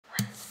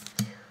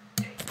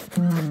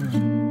Hey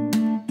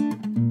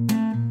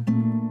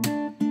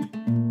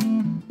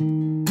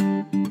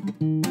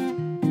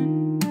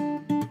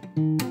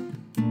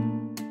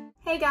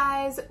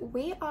guys,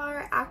 we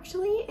are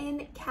actually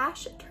in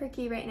Cache,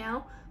 Turkey right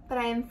now, but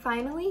I am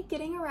finally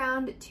getting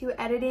around to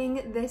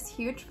editing this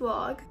huge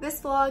vlog.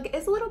 This vlog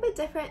is a little bit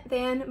different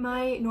than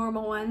my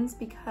normal ones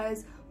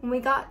because when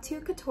we got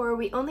to Kotor,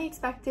 we only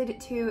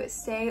expected to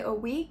stay a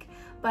week,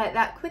 but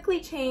that quickly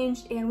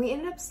changed and we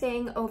ended up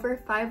staying over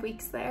 5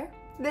 weeks there.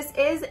 This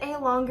is a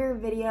longer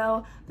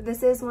video, but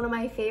this is one of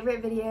my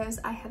favorite videos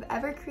I have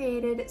ever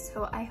created,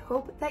 so I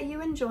hope that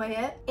you enjoy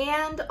it.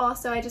 And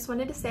also, I just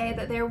wanted to say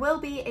that there will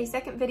be a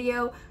second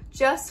video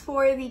just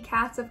for the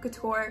cats of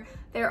Kotor.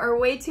 There are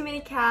way too many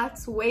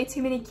cats, way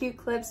too many cute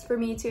clips for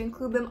me to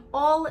include them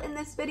all in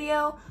this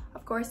video.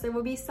 Of course, there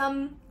will be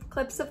some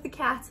clips of the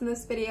cats in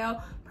this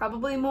video,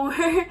 probably more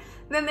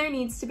than there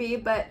needs to be,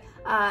 but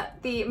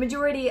the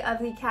majority of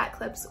the cat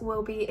clips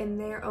will be in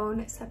their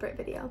own separate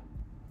video.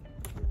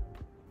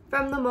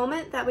 From the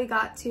moment that we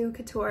got to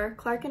Kotor,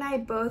 Clark and I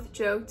both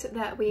joked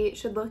that we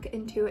should look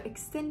into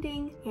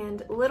extending,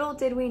 and little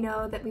did we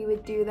know that we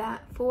would do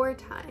that 4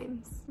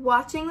 times.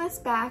 Watching this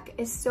back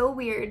is so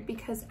weird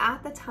because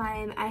at the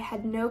time I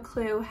had no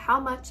clue how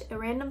much a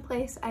random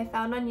place I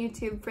found on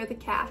YouTube for the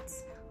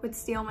cats would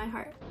steal my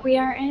heart. We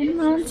are in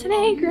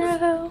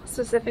Montenegro,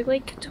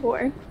 specifically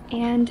Kotor,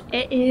 and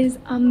it is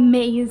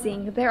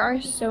amazing. There are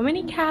so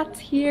many cats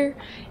here.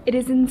 It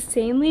is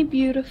insanely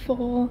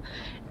beautiful,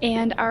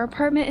 and our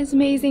apartment is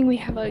amazing. We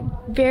have a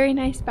very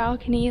nice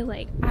balcony.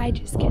 Like, I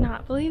just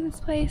cannot believe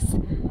this place.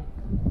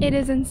 It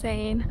is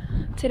insane.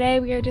 Today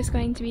we are just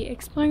going to be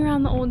exploring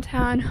around the old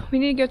town. We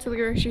need to go to the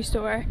grocery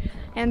store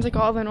and like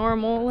all the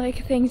normal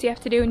like things you have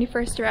to do when you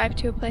first arrive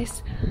to a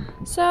place.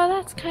 So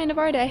that's kind of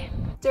our day.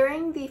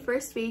 During the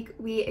first week,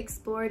 we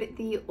explored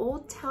the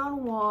old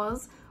town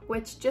walls,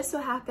 which just so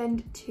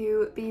happened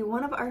to be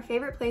one of our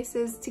favorite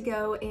places to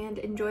go and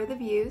enjoy the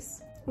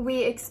views.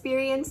 We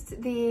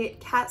experienced the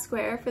cat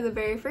square for the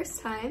very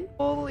first time.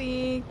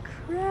 Holy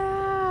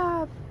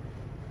crap!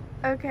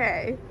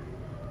 Okay,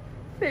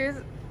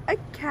 there's a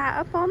cat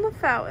up on the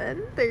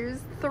fountain. There's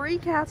 3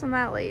 cats on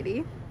that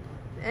lady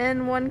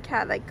and 1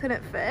 cat that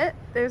couldn't fit.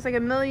 There's like a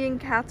million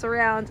cats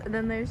around, and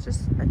then there's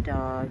just a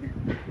dog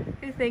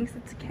who thinks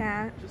it's a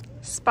cat.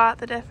 Spot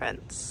the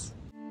difference.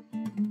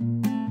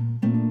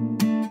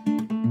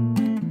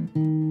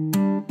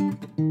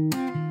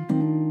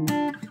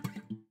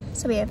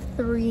 So we have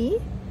 3,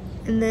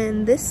 and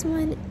then this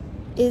one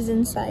is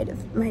inside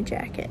of my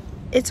jacket.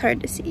 It's hard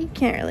to see, you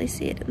can't really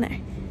see it in there.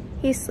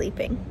 He's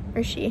sleeping,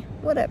 or she,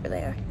 whatever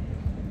they are.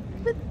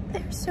 But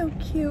they're so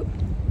cute,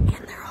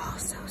 and they're all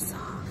so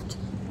soft.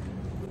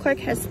 Clark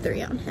has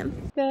 3 on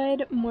him.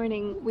 Good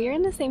morning. We're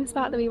in the same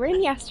spot that we were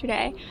in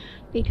yesterday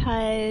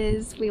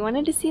because we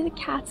wanted to see the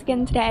cats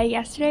again today.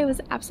 Yesterday was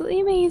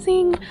absolutely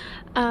amazing.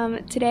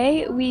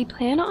 Today we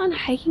plan on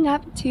hiking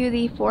up to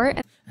the fort.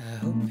 I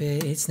hope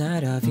it's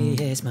not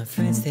obvious, my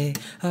friends, they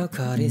all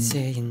caught it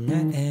saying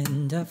I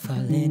end up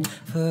falling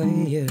for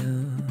you.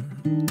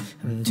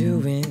 I'm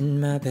doing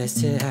my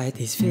best to hide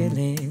these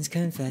feelings,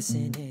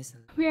 confessing is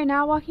we are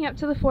now walking up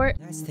to the fort.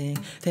 last thing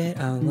that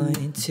I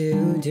want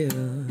to do.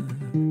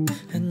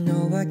 I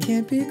know I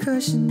can't be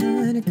crushing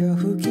on a girl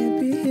who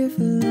can't be here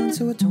for long,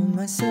 so I told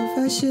myself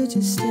I should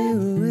just stay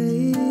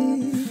away.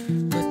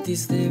 But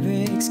these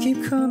lyrics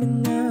keep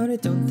coming out, I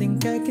don't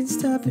think I can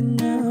stop it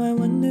now. I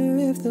wonder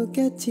if they'll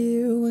get to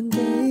you one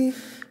day.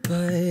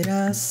 But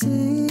I'll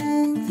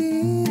sing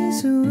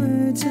these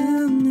words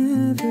I'll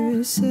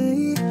never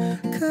say,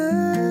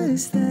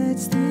 'cause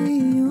that's the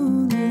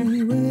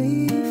only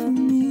way for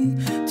me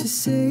to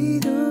say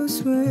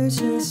those words.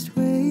 Just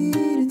wait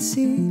and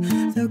see,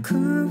 they'll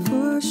come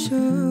for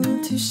sure.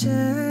 Too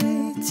shy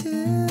to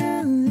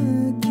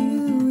look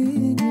you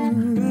in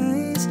your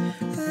eyes.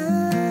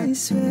 I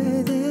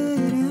swear that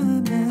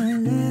I'm not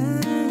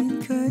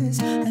lying,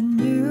 'cause I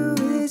knew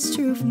it's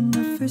true from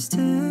the first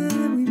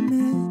time we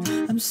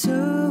met. I'm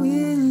so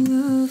in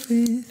love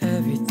with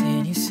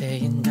everything you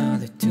say and all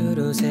the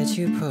doodles that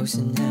you post,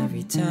 and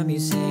every time you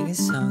sing a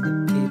song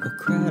the people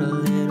crowd a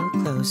little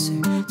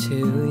closer to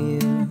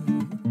you.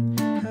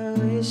 I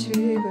wish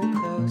we were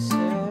closer,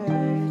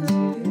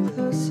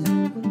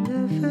 we'll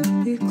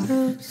never be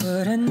close.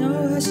 But I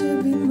know I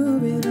should be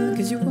moving on,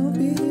 'cause you won't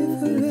be here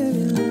for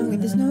very long,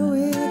 and there's no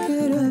way I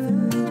could ever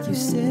make you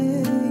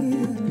stay.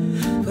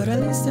 But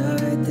at least I'll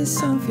write this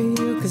song for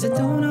you, 'cause I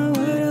don't know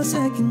what else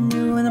I can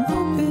do, and I'm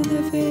hoping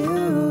that for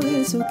you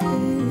it's okay.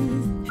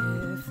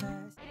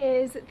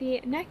 It is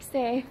the next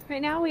day.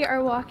 Right now we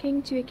are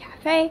walking to a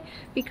cafe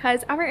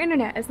because our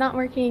internet is not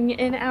working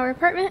in our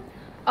apartment.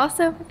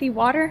 Also, the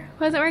water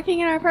wasn't working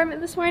in our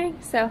apartment this morning,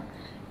 so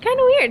kind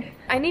of weird.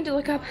 I need to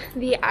look up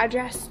the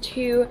address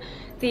to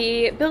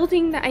the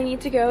building that I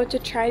need to go to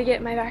try to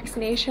get my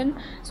vaccination.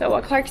 So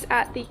while Clark's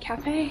at the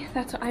cafe,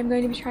 that's what I'm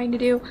going to be trying to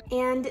do.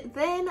 And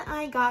then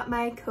I got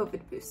my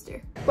COVID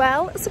booster.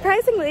 Well,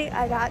 surprisingly,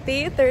 I got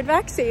the 3rd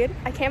vaccine.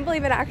 I can't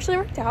believe it actually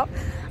worked out.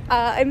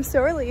 I'm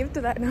so relieved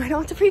that now I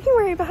don't have to freaking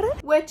worry about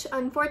it, which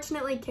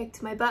unfortunately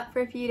kicked my butt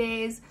for a few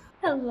days.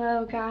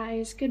 Hello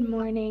guys, good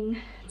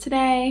morning.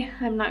 Today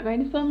I'm not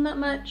going to film that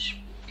much.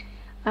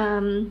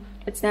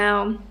 It's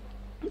now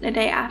the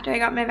day after I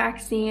got my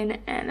vaccine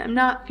and I'm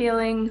not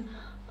feeling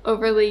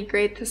overly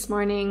great this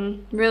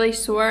morning. Really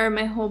sore,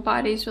 my whole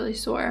body's really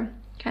sore.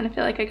 Kind of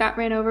feel like I got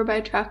ran over by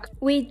a truck.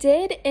 We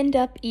did end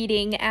up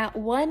eating at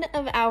one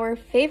of our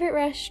favorite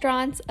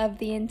restaurants of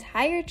the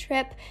entire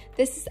trip.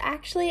 This is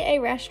actually a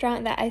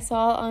restaurant that I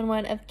saw on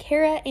one of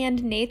Kara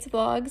and Nate's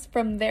vlogs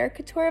from their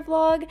Kotor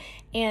vlog,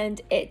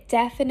 and it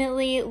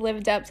definitely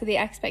lived up to the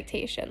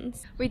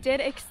expectations. We did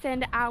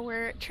extend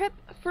our trip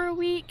for a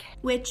week,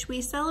 which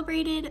we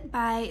celebrated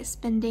by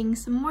spending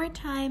some more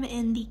time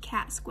in the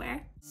Cat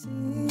Square.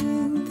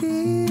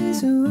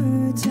 These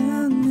words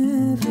I'll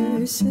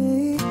never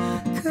say,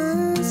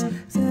 'cause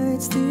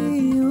that's the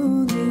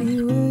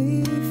only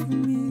way for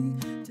me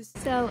to...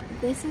 So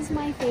this is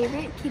my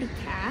favorite kitty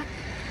cat.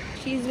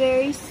 She's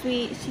very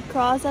sweet. She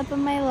crawls up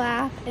on my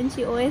lap and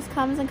she always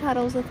comes and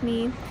cuddles with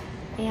me,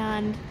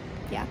 and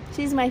yeah,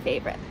 she's my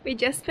favorite. We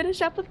just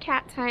finished up with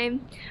cat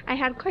time. I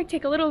had Clark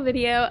take a little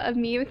video of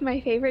me with my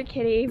favorite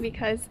kitty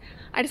because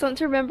I just want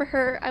to remember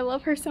her. I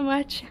love her so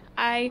much.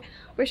 I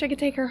wish I could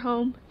take her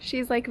home.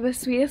 She's like the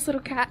sweetest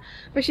little cat,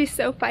 but she's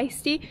so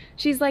feisty.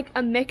 She's like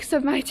a mix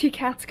of my two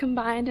cats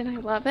combined and I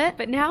love it.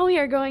 But now we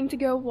are going to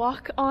go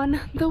walk on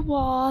the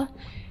wall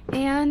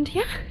and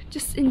yeah,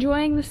 just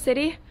enjoying the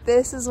city.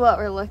 This is what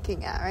we're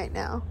looking at right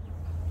now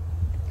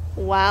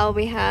while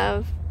we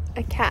have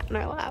a cat in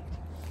our lap.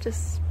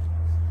 Just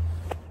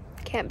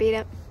can't beat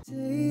it.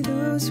 Say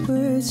those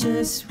words,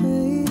 just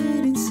wait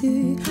and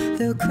see.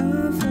 They'll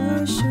come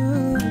for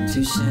sure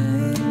to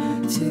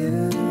shine,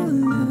 to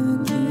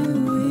look you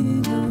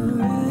in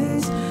your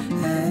eyes.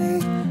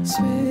 I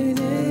swear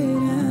that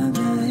I'm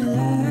not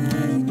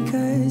lying,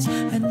 'cause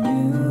I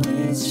knew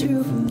it's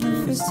true from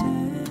the first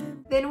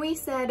time. Then we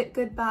said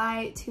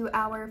goodbye to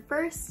our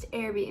first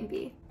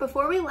Airbnb.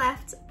 Before we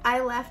left,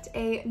 I left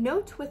a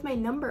note with my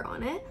number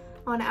on it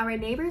on our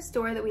neighbor's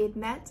door that we had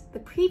met the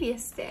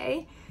previous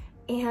day.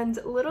 And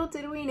little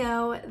did we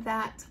know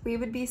that we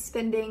would be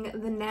spending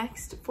the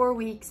next 4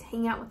 weeks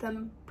hanging out with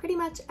them pretty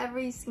much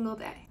every single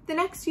day. The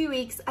next few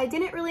weeks, I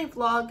didn't really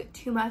vlog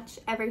too much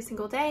every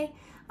single day.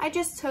 I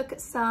just took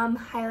some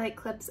highlight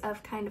clips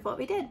of kind of what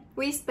we did.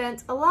 We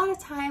spent a lot of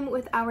time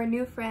with our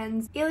new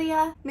friends,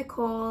 Ilya,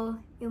 Nicole,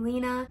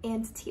 Elena,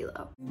 and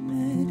Tilo.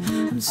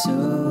 I'm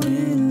so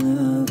in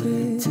love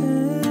with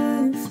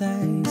time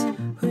flies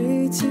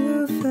way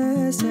too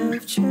fast.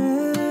 I've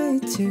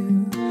tried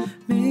to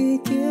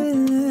make it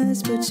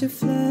last, but you're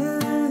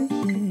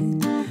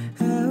flying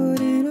out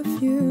in a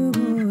few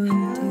more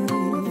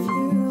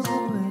days.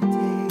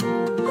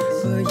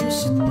 But you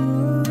should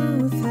know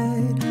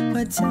that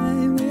my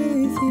time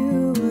with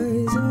you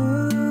was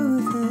all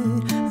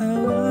that I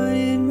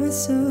wanted my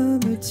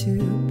summer to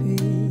be.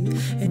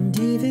 And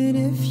even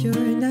if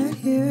you're not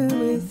here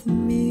with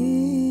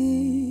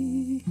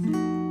me,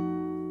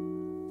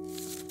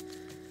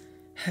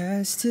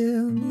 I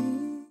still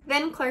need.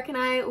 Then Clark and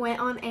I went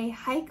on a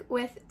hike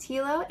with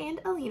Tilo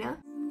and Alina.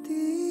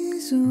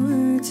 These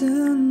words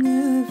I'll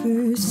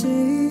never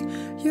say,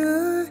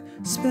 you're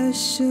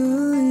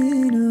special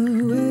in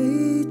a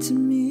way to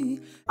me.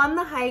 On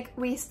the hike,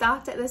 we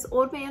stopped at this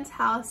old man's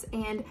house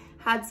and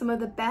had some of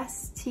the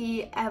best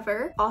tea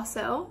ever.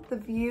 Also, the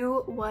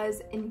view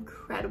was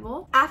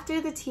incredible.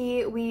 After the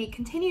tea, we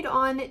continued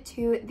on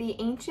to the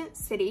ancient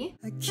city.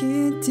 I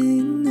can't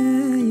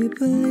deny it,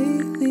 but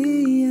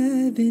lately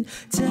I've been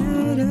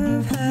tired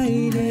of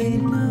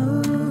hiding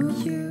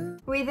you.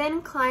 We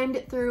then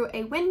climbed through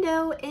a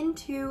window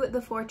into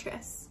the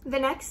fortress. The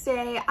next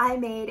day, I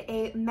made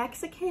a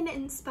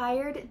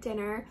Mexican-inspired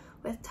dinner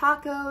with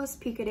tacos,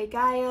 pico de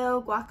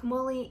gallo,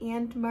 guacamole,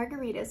 and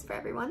margaritas for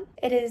everyone.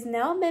 It is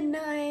now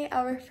midnight.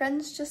 Our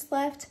friends just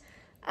left.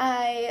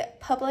 I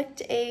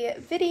published a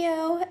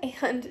video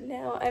and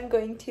now I'm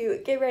going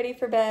to get ready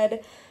for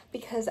bed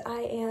because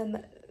I am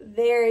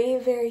very,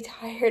 very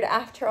tired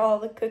after all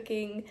the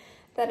cooking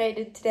that I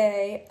did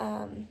today.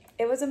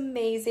 It was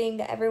amazing.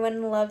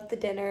 Everyone loved the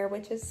dinner,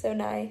 which is so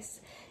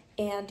nice.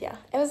 And yeah,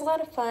 it was a lot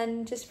of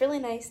fun. Just really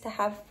nice to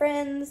have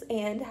friends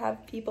and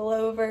have people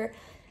over.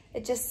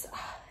 It just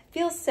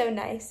feels so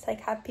nice, like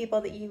have people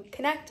that you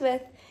connect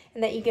with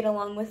and that you get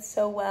along with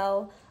so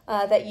well,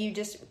 that you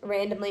just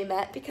randomly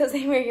met because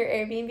they were your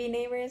Airbnb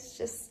neighbors.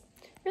 Just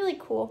really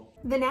cool.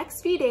 The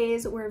next few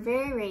days were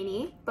very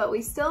rainy, but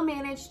we still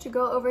managed to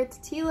go over to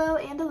Tilo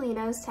and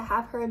Alina's to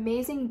have her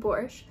amazing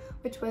borscht,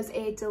 which was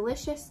a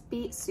delicious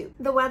beet soup.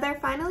 The weather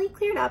finally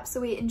cleared up, so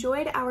we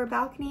enjoyed our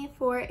balcony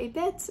for a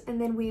bit, and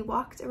then we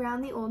walked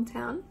around the old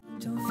town.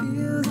 Don't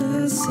feel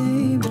the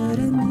same, but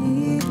I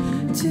need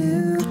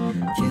to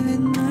get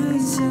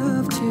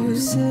myself to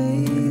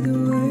say the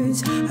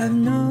words. I've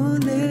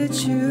known they're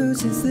true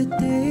since the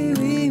day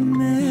we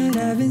met.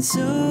 I've been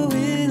so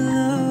in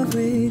love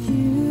with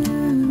you.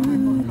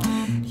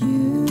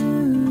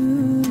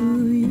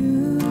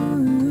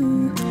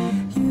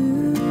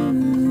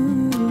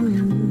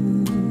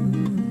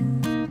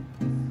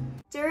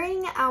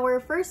 During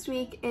our first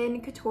week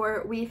in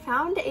Kotor, we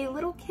found a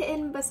little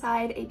kitten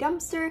beside a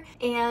dumpster,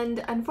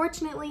 and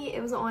unfortunately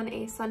it was on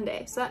a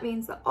Sunday. So that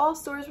means that all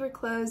stores were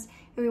closed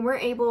and we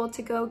weren't able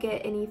to go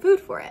get any food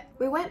for it.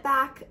 We went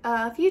back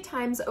a few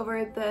times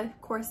over the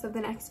course of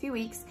the next few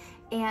weeks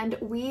and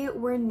we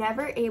were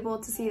never able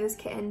to see this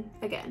kitten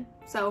again.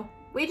 So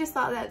we just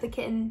thought that the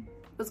kitten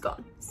was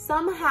gone.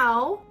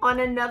 Somehow, on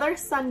another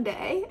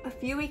Sunday, a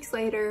few weeks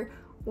later,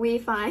 we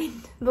find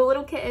the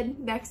little kitten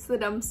next to the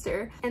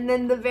dumpster. And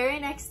then the very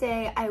next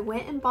day, I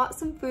went and bought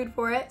some food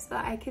for it so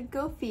that I could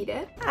go feed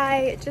it.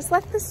 I just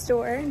left the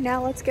store.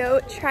 Now let's go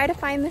try to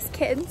find this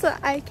kitten so that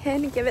I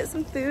can give it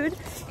some food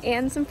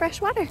and some fresh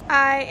water.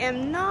 I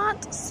am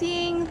not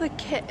seeing the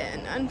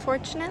kitten,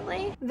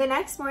 unfortunately. The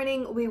next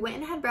morning, we went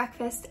and had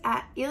breakfast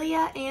at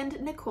Ilya and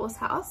Nicole's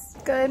house.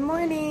 Good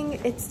morning,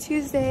 it's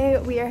Tuesday.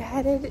 We are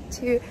headed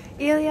to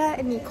Ilya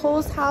and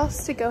Nicole's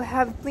house to go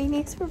have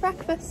blinis for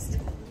breakfast.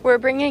 We're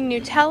bringing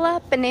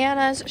Nutella,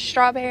 bananas,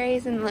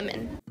 strawberries, and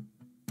lemon.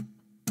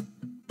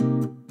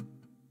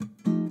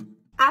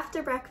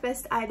 After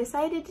breakfast, I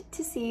decided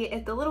to see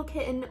if the little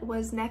kitten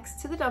was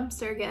next to the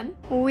dumpster again.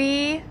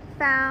 We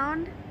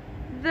found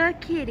the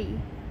kitty.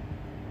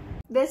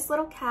 This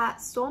little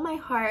cat stole my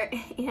heart,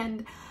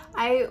 and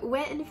I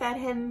went and fed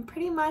him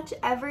pretty much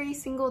every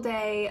single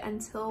day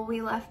until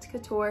we left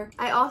Kotor.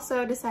 I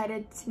also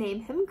decided to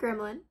name him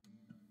Gremlin.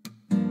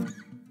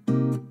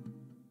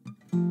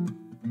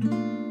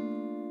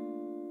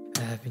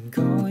 I've been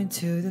going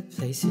to the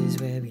places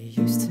where we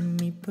used to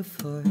meet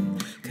before,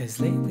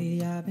 'cause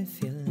lately I've been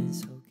feeling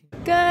so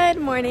good.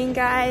 Good morning,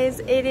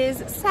 guys. It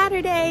is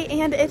Saturday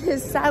and it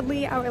is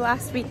sadly our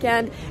last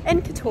weekend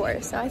in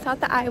Kotor, so I thought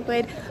that I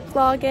would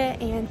vlog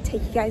it and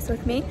take you guys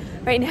with me.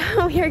 Right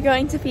now we are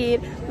going to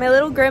feed my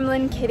little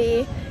gremlin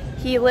kitty.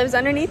 He lives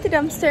underneath the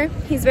dumpster.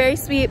 He's very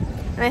sweet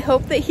and I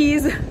hope that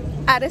he's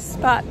at a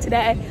spot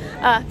today.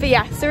 But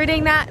yeah, so we're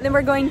doing that and then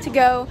we're going to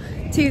go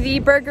to the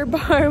burger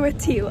bar with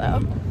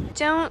Tilo.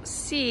 Don't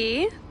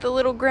see the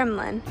little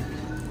gremlin.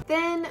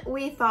 Then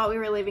we thought we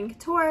were leaving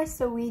Kotor,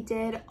 so we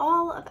did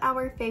all of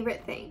our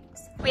favorite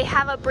things. We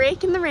have a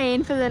break in the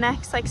rain for the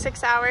next like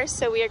 6 hours,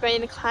 so we are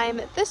going to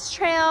climb this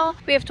trail.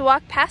 We have to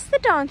walk past the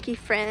donkey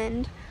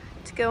friend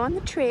to go on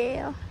the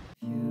trail.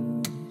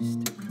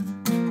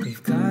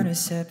 We've gone our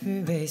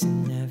separate ways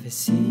and never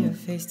see you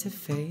face to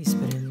face,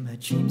 but in my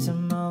dreams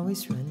I'm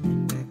always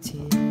running back to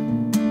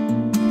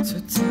you. So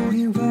tell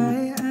me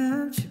why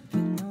I'm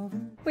tripping over.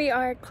 We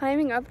are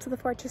climbing up to the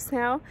fortress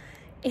now,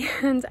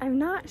 and I'm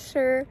not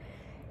sure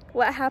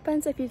what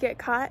happens if you get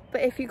caught,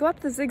 but if you go up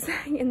the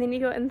zigzag and then you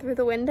go in through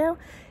the window,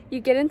 you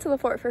get into the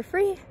fort for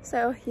free.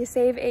 So you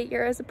save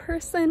 €8 a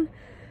person.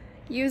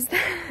 Use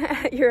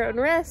that at your own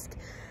risk,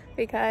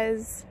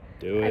 because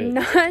I'm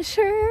not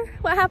sure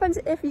what happens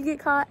if you get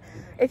caught,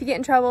 if you get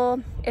in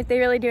trouble, if they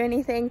really do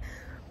anything.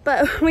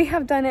 But we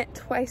have done it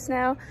twice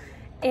now,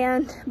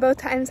 and both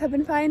times have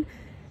been fine.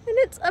 And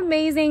it's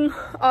amazing.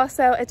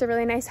 Also, it's a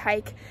really nice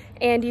hike,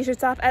 and you should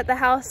stop at the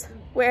house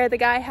where the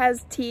guy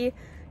has tea,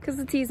 because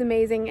the tea is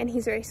amazing and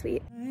he's very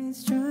sweet.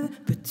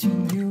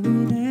 Between you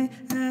and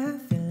I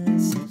feel like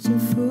such a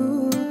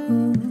fool.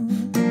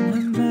 In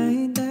my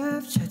mind,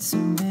 I've tried so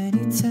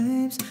many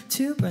times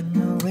to run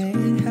away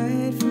and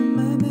hide from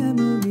my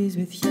memories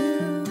with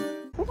you.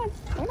 Hold on,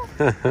 hold on,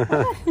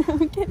 hold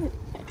on. I'm kidding.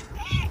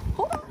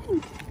 Hold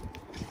on.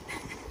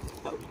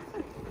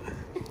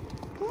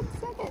 1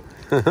 second.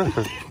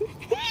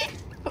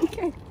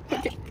 Okay,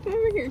 okay, come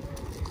over here.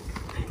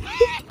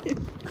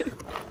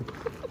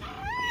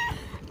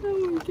 Oh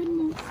my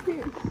goodness,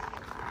 here.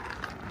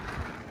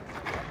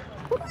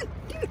 Hold on,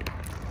 dude.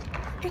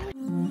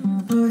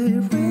 But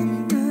when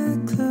I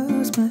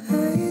close my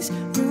eyes,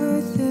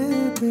 you're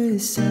there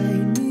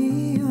beside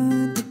me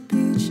on the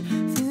beach.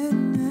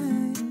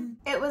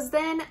 It was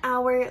then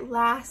our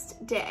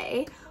last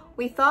day.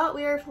 We thought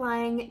we were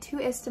flying to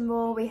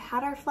Istanbul. We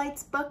had our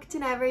flights booked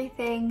and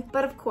everything,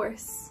 but of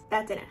course,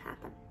 that didn't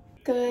happen.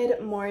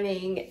 Good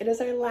morning. It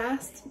is our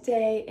last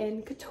day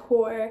in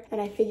Kotor, and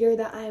I figured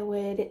that I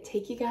would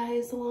take you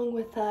guys along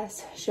with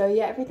us, show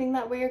you everything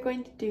that we are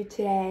going to do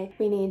today.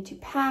 We need to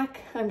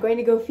pack. I'm going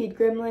to go feed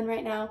Gremlin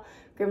right now.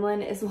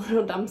 Gremlin is a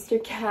little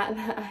dumpster cat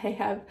that I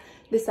have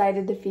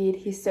decided to feed.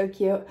 He's so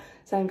cute.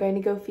 So I'm going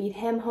to go feed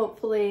him,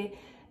 hopefully.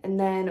 And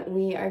then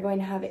we are going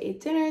to have a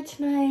dinner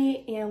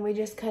tonight, and we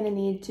just kind of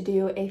need to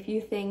do a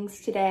few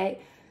things today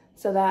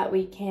so that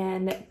we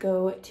can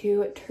go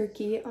to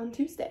Turkey on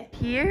Tuesday.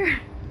 Here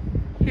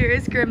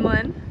is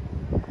Gremlin.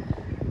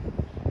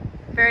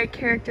 Very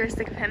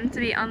characteristic of him to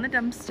be on the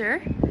dumpster.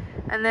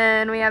 And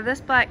then we have this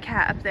black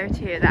cat up there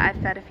too that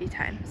I've fed a few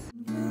times.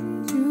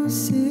 You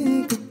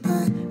say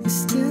goodbye, it's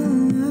still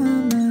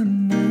on my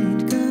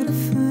mind. Gotta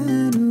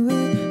find a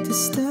way to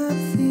stop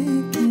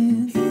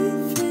thinking.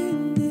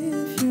 Even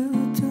if you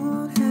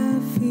don't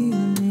have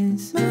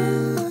feelings, my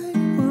heart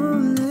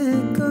won't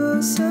let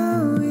go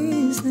so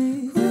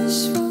easily.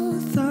 Wishful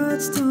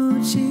thoughts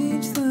don't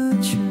change the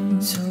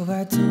truth, so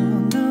I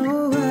don't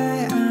know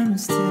why I'm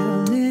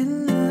still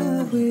in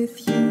love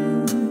with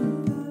you.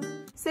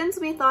 Since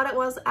we thought thought it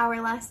was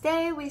our last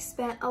day, we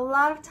spent a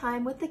lot of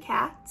time with the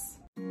cats.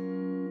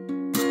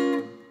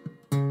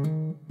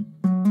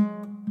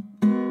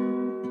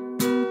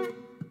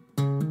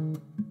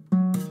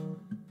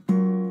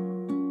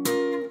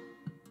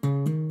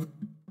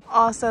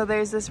 Also,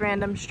 there's this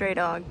random stray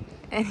dog,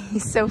 and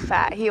he's so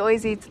fat. He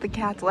always eats the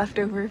cat's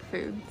leftover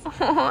foods.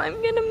 Oh, I'm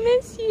gonna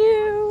miss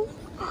you.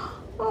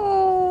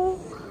 Oh.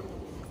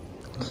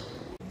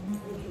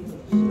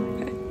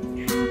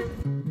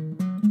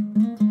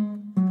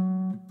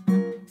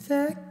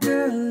 That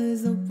girl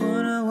is the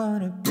one I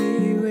wanna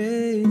be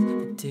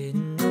with.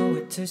 Didn't know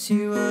it till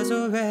she was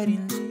already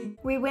leaving.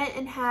 We went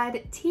and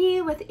had tea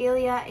with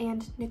Ilya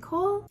and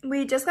Nicole.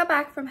 We just got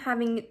back from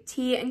having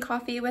tea and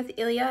coffee with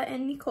Ilya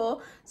and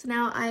Nicole. So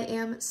now I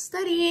am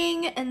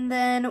studying, and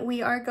then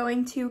we are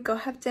going to go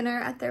have dinner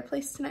at their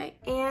place tonight.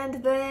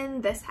 And then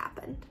this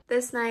happened.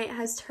 This night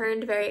has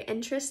turned very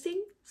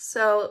interesting.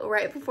 So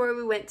right before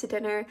we went to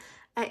dinner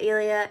at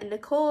Ilya and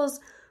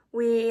Nicole's,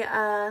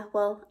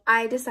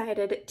 I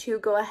decided to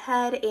go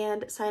ahead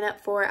and sign up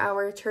for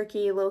our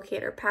Turkey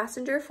locator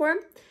passenger form.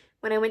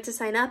 When I went to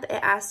sign up, it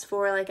asked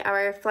for like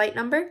our flight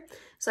number.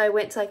 So I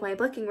went to like my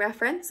booking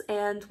reference,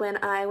 and when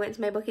I went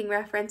to my booking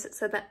reference, it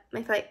said that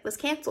my flight was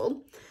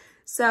canceled.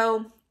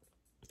 So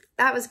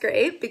that was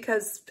great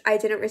because I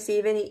didn't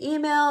receive any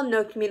email,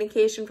 no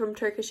communication from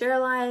Turkish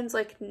Airlines,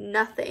 like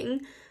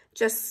nothing.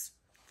 Just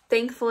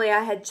thankfully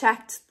I had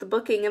checked the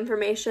booking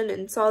information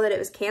and saw that it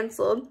was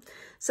canceled.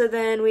 So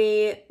then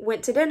we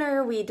went to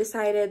dinner. We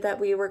decided that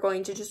we were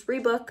going to just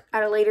rebook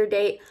at a later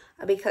date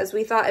because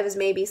we thought it was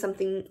maybe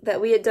something that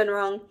we had done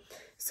wrong.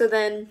 So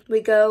then we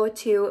go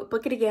to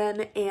book it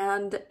again,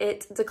 and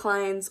it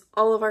declines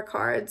all of our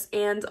cards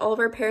and all of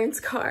our parents'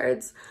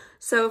 cards.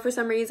 So for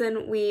some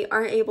reason, we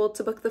aren't able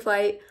to book the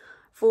flight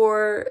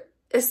for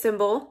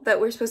Istanbul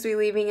that we're supposed to be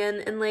leaving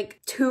in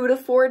like 2 to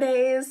 4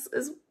 days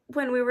is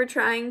when we were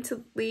trying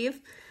to leave.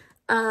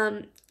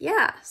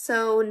 Yeah,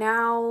 so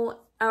now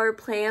our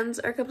plans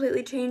are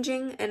completely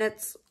changing, and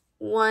it's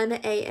 1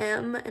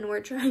 a.m. and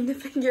we're trying to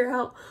figure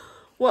out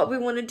what we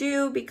want to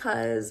do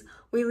because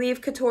we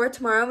leave Kotor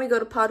tomorrow and we go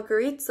to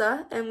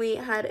Podgorica, and we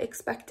had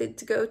expected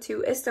to go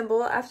to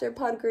Istanbul after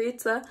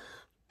Podgorica,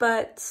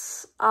 but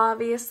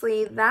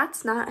obviously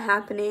that's not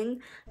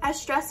happening.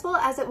 As stressful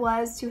as it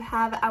was to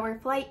have our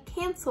flight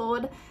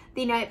canceled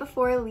the night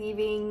before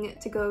leaving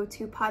to go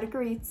to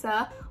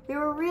Podgorica, we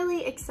were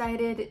really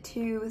excited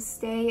to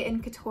stay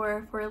in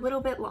Kotor for a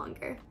little bit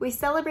longer. We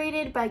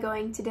celebrated by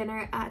going to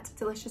dinner at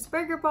Delicious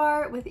Burger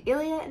Bar with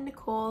Ilya and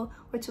Nicole,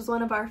 which was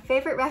one of our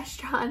favorite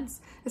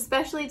restaurants,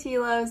 especially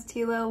Tilo's.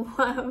 Tilo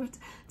loved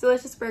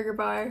Delicious Burger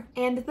Bar.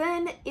 And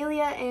then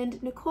Ilya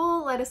and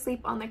Nicole let us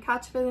sleep on their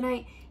couch for the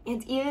night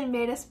and even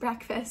made us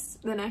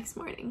breakfast the next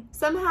morning.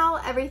 Somehow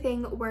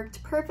everything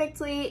worked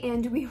perfectly,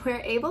 and we were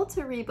able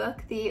to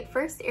rebook the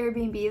first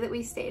Airbnb that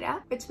we stayed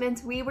at, which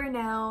meant we were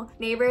now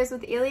neighbors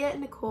with Ilya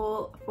and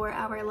Nicole for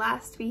our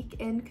last week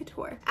in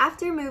Kotor.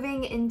 After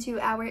moving into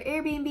our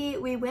Airbnb,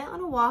 we went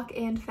on a walk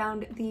and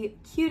found the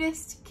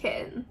cutest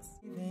kittens.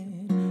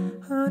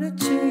 On a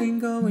train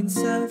going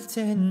south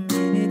 10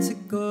 minutes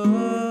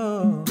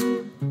ago.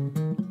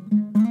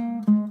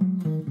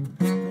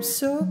 I'm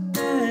so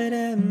bad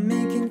at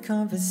making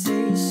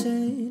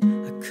conversation.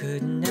 I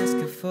couldn't ask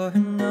her for her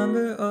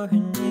number or her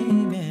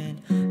name,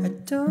 and I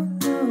don't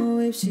know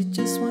if she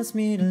just wants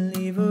me to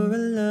leave her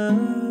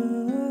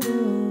alone.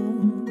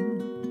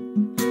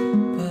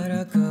 But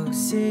I'll go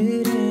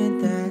sit in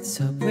that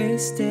subway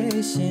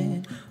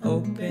station,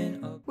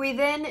 open up. We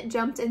then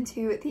jumped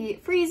into the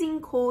freezing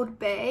cold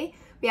bay.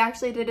 We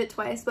actually did it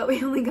twice, but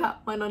we only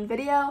got one on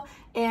video,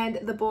 and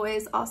the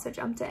boys also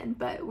jumped in,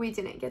 but we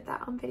didn't get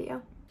that on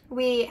video.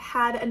 We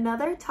had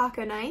another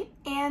taco night,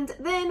 and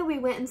then we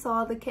went and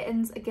saw the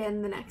kittens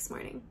again the next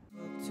morning.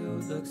 To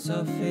look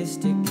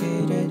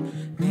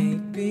sophisticated,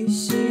 maybe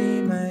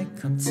she might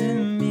come to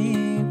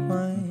me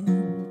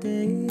one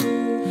day.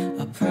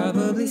 I'll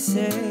probably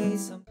say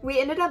something. We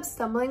ended up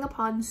stumbling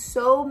upon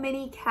so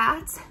many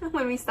cats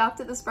when we stopped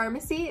at this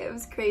pharmacy. It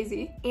was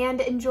crazy. And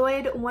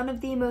enjoyed one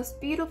of the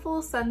most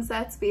beautiful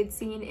sunsets we had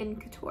seen in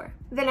Kotor.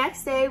 The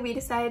next day, we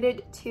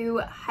decided to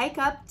hike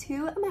up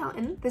to a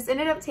mountain. This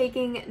ended up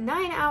taking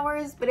 9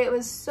 hours, but it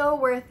was so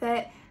worth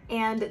it.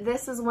 And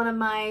this is one of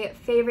my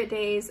favorite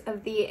days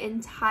of the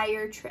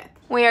entire trip.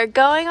 We are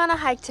going on a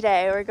hike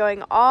today. We're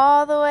going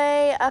all the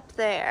way up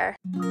there.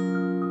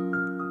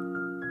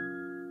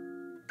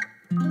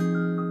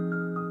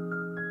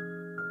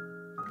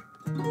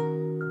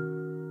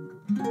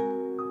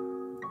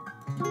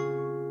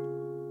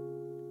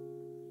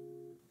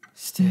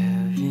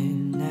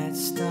 Staring at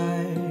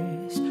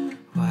stars,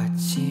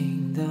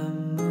 watching the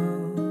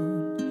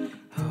moon,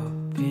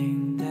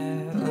 hoping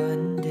that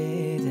one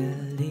day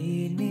they'll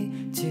lead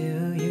me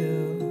to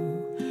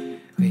you.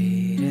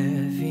 Wait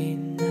every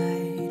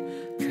night,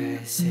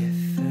 'cause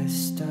if a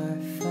star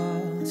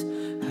falls,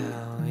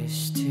 I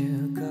wish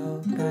to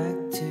go back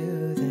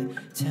to the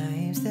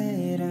times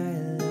that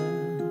I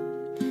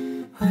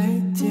loved.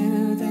 Why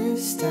do the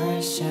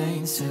stars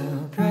shine so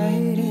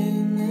bright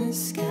in the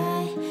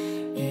sky?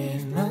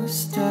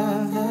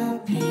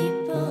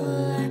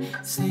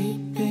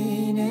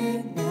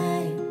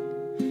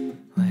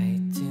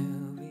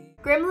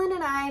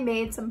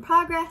 made some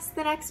progress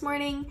the next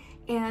morning,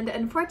 and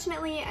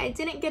unfortunately I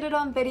didn't get it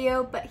on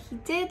video, but he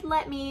did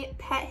let me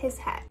pet his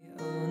head.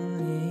 You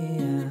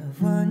only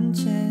have one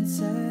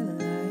chance at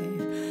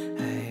life.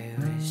 I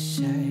wish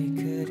I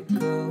could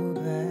go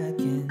back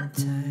in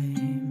time.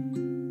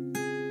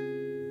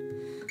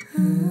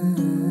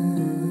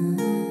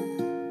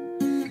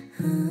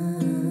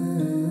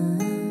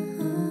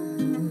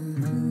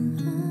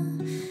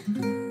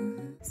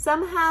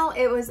 Somehow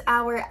it was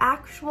our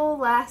actual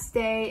last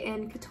day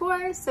in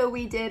Kotor, so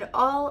we did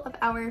all of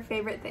our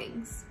favorite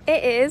things.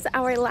 It is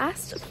our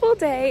last full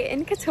day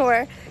in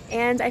Kotor,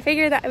 and I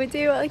figured that I would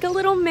do like a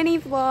little mini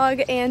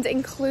vlog and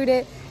include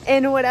it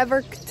in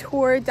whatever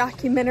Kotor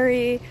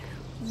documentary,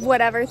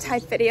 whatever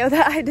type video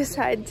that I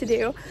decide to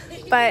do.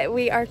 But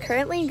we are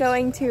currently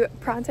going to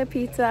Pronto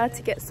Pizza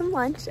to get some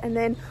lunch, and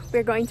then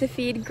we're going to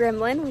feed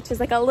Gremlin, which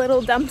is like a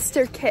little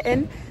dumpster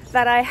kitten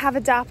that I have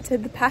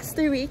adopted the past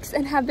 3 weeks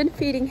and have been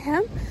feeding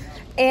him.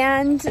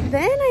 And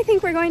then I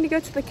think we're going to go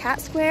to the cat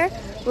square,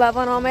 love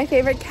on all my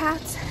favorite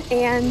cats,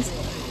 and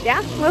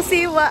yeah, we'll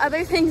see what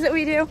other things that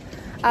we do.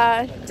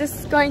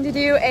 Just going to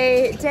do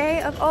a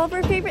day of all of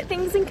our favorite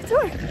things in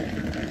Kotor.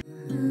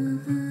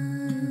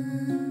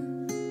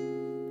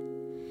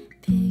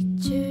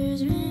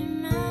 Pictures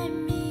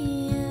remind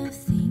me of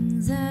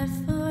things I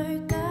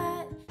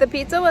forgot. The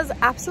pizza was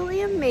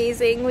absolutely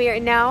amazing. We are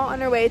now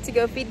on our way to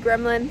go feed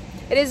Gremlin.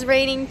 It is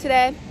raining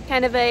today,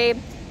 kind of a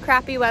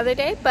crappy weather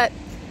day, but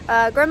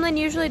Gremlin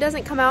usually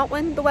doesn't come out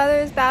when the weather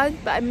is bad,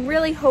 but I'm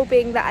really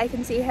hoping that I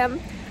can see him.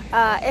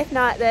 If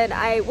not, then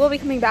I will be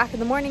coming back in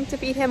the morning to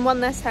feed him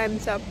one last time,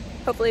 so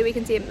hopefully we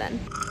can see him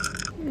then.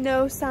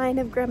 No sign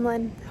of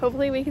Gremlin.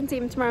 Hopefully we can see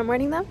him tomorrow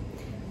morning though.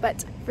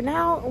 But for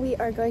now, we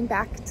are going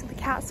back to the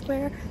cat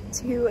square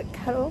to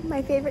cuddle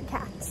my favorite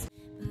cats.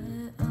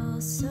 But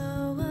also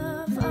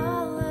of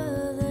all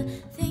of the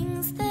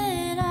things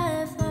that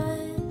I've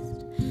lost,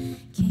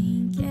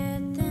 can't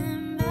get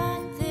them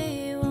back,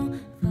 they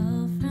won't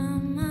fall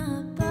from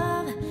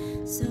above.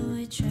 So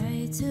I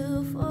try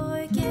to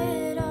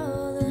forget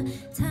all the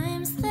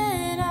times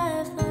that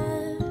I've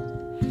loved.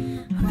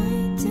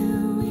 Why do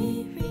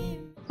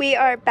We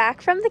are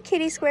back from the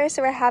kitty square,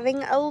 so we're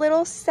having a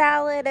little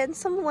salad and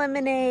some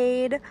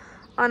lemonade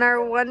on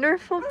our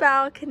wonderful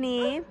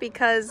balcony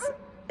because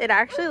it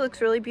actually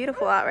looks really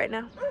beautiful out right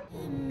now.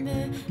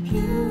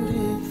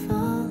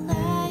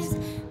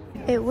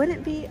 It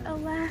wouldn't be a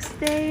last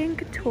day in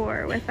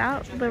Kotor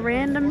without the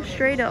random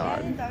stray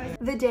dog.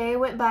 The day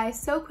went by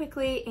so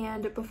quickly,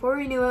 and before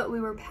we knew it,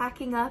 we were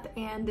packing up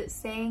and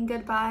saying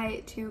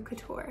goodbye to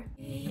Kotor.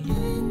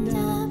 end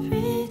up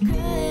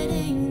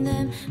regretting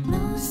them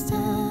most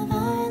of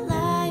our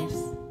lives?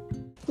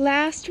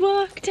 Last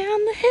walk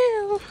down the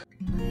hill.